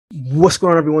What's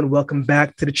going on, everyone? Welcome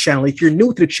back to the channel. If you're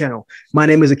new to the channel, my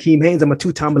name is AkeemHaynes. I'm a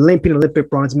two-time Olympic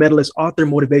bronze medalist, author,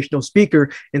 motivational speaker,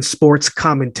 and sports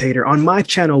commentator. On my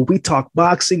channel, we talk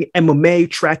boxing, MMA,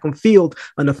 track and field,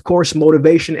 and of course,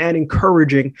 motivation and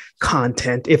encouraging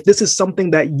content. If this is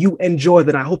something that you enjoy,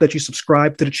 then I hope that you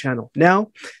subscribe to the channel. Now,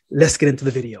 let's get into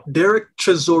the video. Derek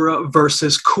Chisora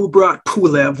versus Kubrat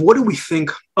Pulev. What do we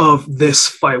think of this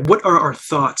fight? What are our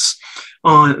thoughts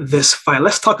on this fight?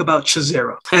 Let's talk about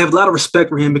Chisora. I have a lot of respect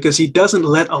for him because he doesn't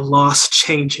let a loss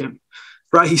change him,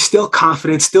 right? He's still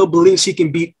confident, still believes he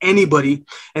can beat anybody.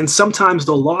 And sometimes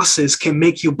the losses can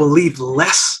make you believe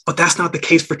less, but that's not the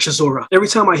case for Chisora. Every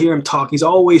time I hear him talk, he's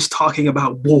always talking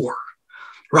about war,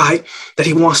 right? That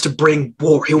he wants to bring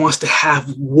war. He wants to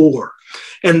have war.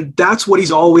 And that's what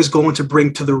he's always going to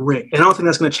bring to the ring. And I don't think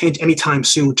that's going to change anytime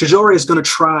soon. Chisora is going to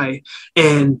try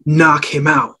and knock him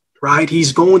out, right?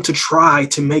 He's going to try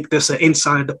to make this an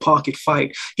inside the pocket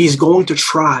fight. He's going to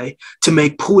try to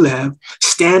make Pulev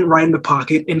stand right in the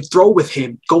pocket and throw with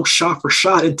him, go shot for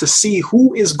shot, and to see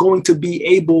who is going to be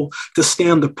able to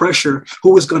stand the pressure,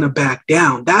 who is going to back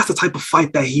down. That's the type of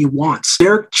fight that he wants.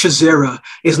 Derek Chisora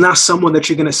is not someone that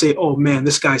you're going to say, oh man,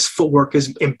 this guy's footwork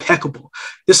is impeccable.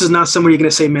 This is not someone you're going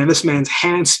to say, man, this man's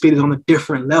hand speed is on a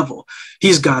different level.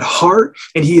 He's got heart,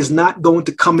 and he is not going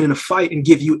to come in a fight and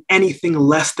give you anything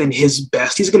less than his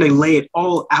best. He's going to lay it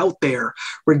all out there.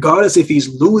 Regardless if he's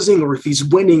losing or if he's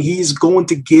winning, he's going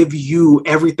to give you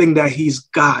everything that he's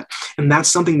got. And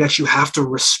that's something that you have to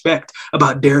respect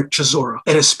about Derek Chisora.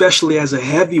 And especially as a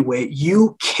heavyweight,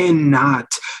 you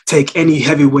cannot take any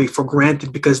heavyweight for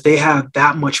granted because they have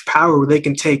that much power where they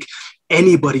can take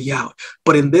anybody out.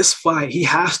 But in this fight, he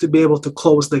has to be able to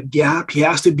close the gap. He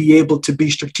has to be able to be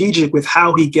strategic with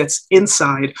how he gets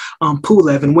inside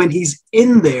Pulev. And when he's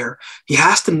in there, he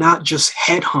has to not just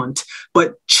headhunt,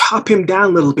 but chop him down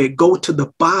a little bit, go to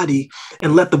the body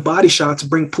and let the body shots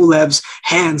bring Pulev's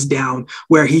hands down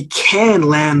where he can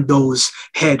land those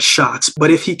head shots.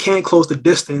 But if he can't close the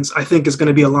distance, I think it's going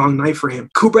to be a long night for him.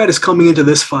 Kubrat is coming into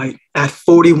this fight at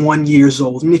 41 years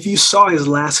old. And if you saw his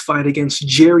last fight against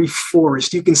Jerry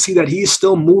Forrest, you can see that he's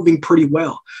still moving pretty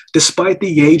well. Despite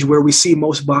the age where we see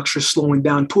most boxers slowing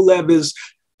down, Pulev is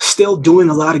still doing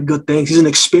a lot of good things. He's an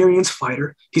experienced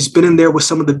fighter. He's been in there with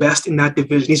some of the best in that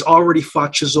division. He's already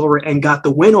fought Chisora and got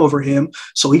the win over him,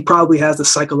 so he probably has the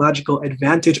psychological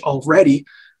advantage already.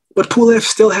 But Pulev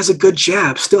still has a good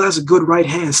jab, still has a good right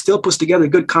hand, still puts together a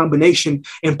good combination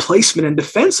and placement, and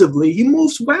defensively, he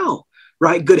moves well.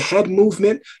 Right? Good head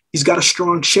movement. He's got a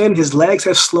strong chin. His legs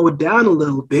have slowed down a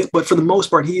little bit, but for the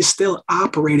most part, he is still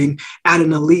operating at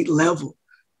an elite level.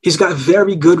 He's got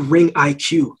very good ring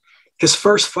IQ. His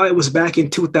first fight was back in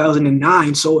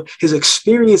 2009, so his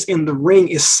experience in the ring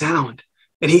is sound.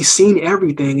 And he's seen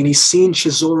everything, and he's seen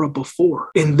Chisora before.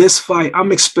 In this fight,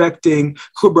 I'm expecting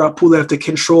Kubrat Pulev to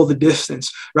control the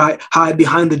distance, right? Hide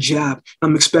behind the jab.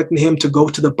 I'm expecting him to go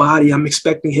to the body. I'm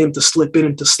expecting him to slip in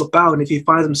and to slip out. And if he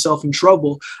finds himself in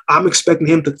trouble, I'm expecting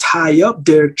him to tie up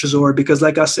Derek Chisora because,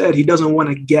 like I said, he doesn't want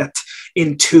to get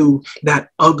into that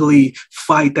ugly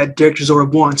fight that Derek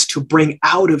Chisora wants to bring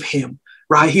out of him.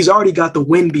 Right? He's already got the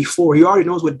win before. He already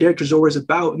knows what Derek Chisora is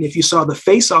about. And if you saw the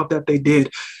face-off that they did,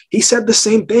 he said the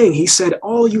same thing. He said,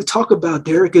 all you talk about,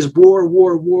 Derek, is war,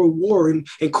 war, war, war. And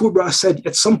Kubrat said,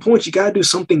 at some point, you got to do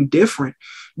something different.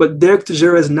 But Derek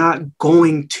Chisora is not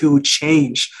going to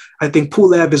change. I think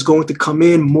Pulev is going to come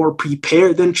in more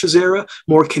prepared than Chisora,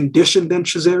 more conditioned than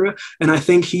Chisora. And I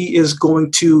think he is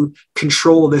going to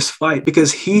control this fight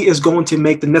because he is going to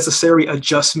make the necessary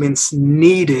adjustments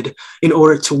needed in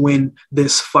order to win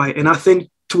this fight. And I think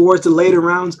towards the later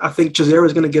rounds, I think Chisora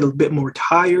is going to get a bit more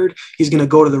tired. He's going to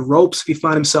go to the ropes if he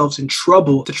finds himself in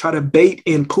trouble to try to bait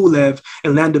in Pulev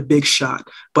and land a big shot.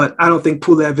 But I don't think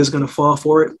Pulev is going to fall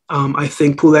for it. I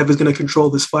think Pulev is going to control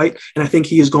this fight, and I think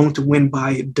he is going to win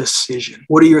by decision.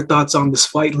 What are your thoughts on this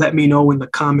fight? Let me know in the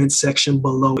comments section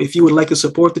below. If you would like to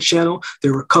support the channel,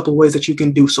 there are a couple ways that you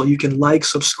can do so. You can like,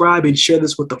 subscribe, and share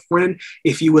this with a friend.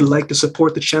 If you would like to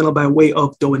support the channel by way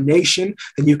of donation,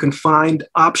 then you can find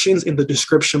options in the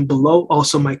description below.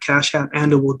 Also, my Cash App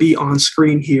handle will be on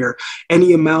screen here.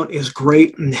 Any amount is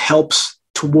great and helps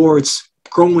towards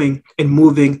growing and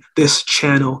moving this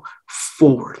channel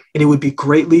forward. And it would be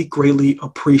greatly, greatly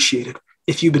appreciated.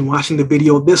 If you've been watching the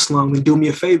video this long, then do me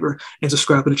a favor and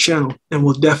subscribe to the channel, and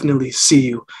we'll definitely see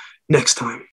you next time.